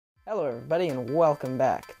Hello everybody and welcome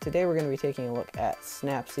back. Today we're going to be taking a look at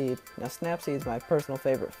Snapseed. Now Snapseed is my personal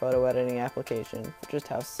favorite photo editing application for just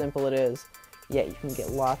how simple it is, yet you can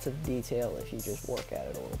get lots of detail if you just work at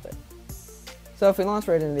it a little bit. So if we launch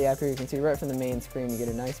right into the app here, you can see right from the main screen you get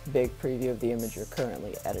a nice big preview of the image you're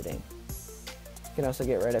currently editing. You can also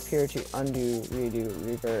get right up here to undo, redo,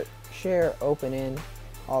 revert, share, open in,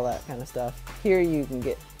 all that kind of stuff. Here you can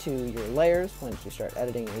get to your layers. Once you start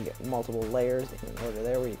editing, you get multiple layers in an order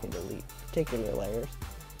there where you can delete particular layers.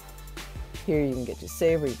 Here you can get to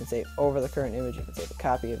save, where you can save over the current image, you can save a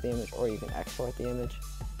copy of the image, or you can export the image.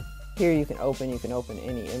 Here you can open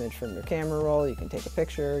any image from your camera roll, you can take a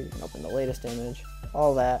picture, you can open the latest image,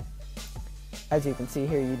 all that. As you can see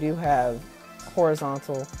here, you do have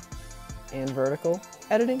horizontal and vertical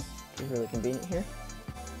editing, which is really convenient here.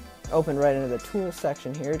 Open right into the tools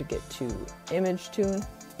section here to get to image tune,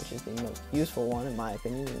 which is the most useful one in my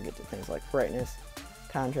opinion. You can get to things like brightness,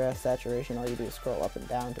 contrast, saturation. All you do is scroll up and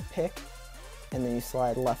down to pick, and then you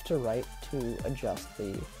slide left to right to adjust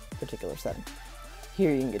the particular setting.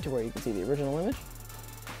 Here you can get to where you can see the original image.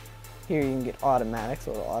 Here you can get automatic,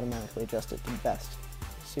 so it'll automatically adjust it to best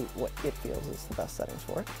suit what it feels is the best settings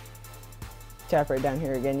for it. Tap right down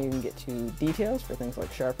here again, you can get to details for things like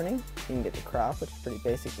sharpening. You can get to crop, which is pretty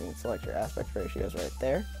basic. You can select your aspect ratios right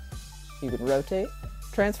there. You can rotate.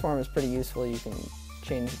 Transform is pretty useful. You can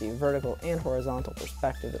change the vertical and horizontal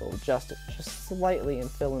perspective. It'll adjust it just slightly and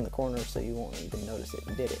fill in the corners so you won't even notice it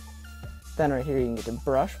did it. Then right here you can get to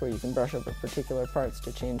brush, where you can brush over particular parts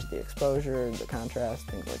to change the exposure, the contrast,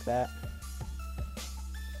 things like that.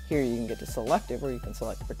 Here you can get to selective, where you can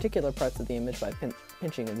select particular parts of the image by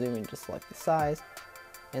pinching and zooming to select the size,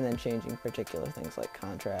 and then changing particular things like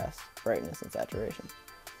contrast, brightness, and saturation.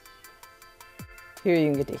 Here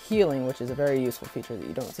you can get to healing, which is a very useful feature that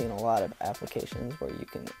you don't see in a lot of applications, where you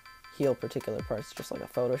can heal particular parts just like a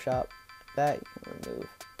Photoshop. That you can remove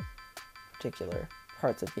particular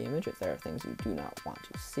parts of the image if there are things you do not want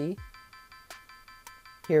to see.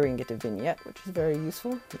 Here we can get to vignette, which is very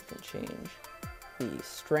useful. You can change the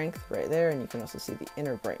strength right there, and you can also see the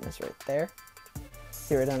inner brightness right there.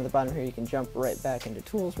 See right down at the bottom here, you can jump right back into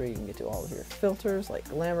tools where you can get to all of your filters like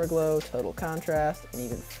glamour glow, total contrast, and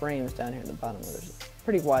even frames down here at the bottom where there's a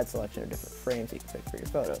pretty wide selection of different frames you can pick for your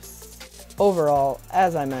photos. Overall,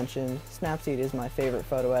 as I mentioned, Snapseed is my favorite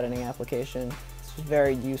photo editing application. It's just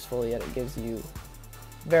very useful, yet it gives you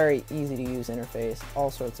very easy to use interface,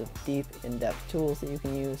 all sorts of deep, in-depth tools that you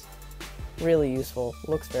can use. Really useful,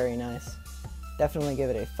 looks very nice. Definitely give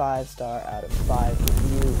it a 5-star out of 5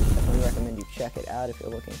 review. Definitely recommend you check it out if you're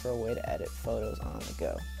looking for a way to edit photos on the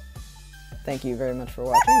go. Thank you very much for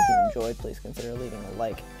watching. If you enjoyed, please consider leaving a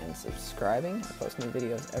like and subscribing. I post new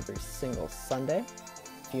videos every single Sunday.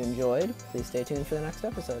 If you enjoyed, please stay tuned for the next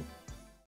episode.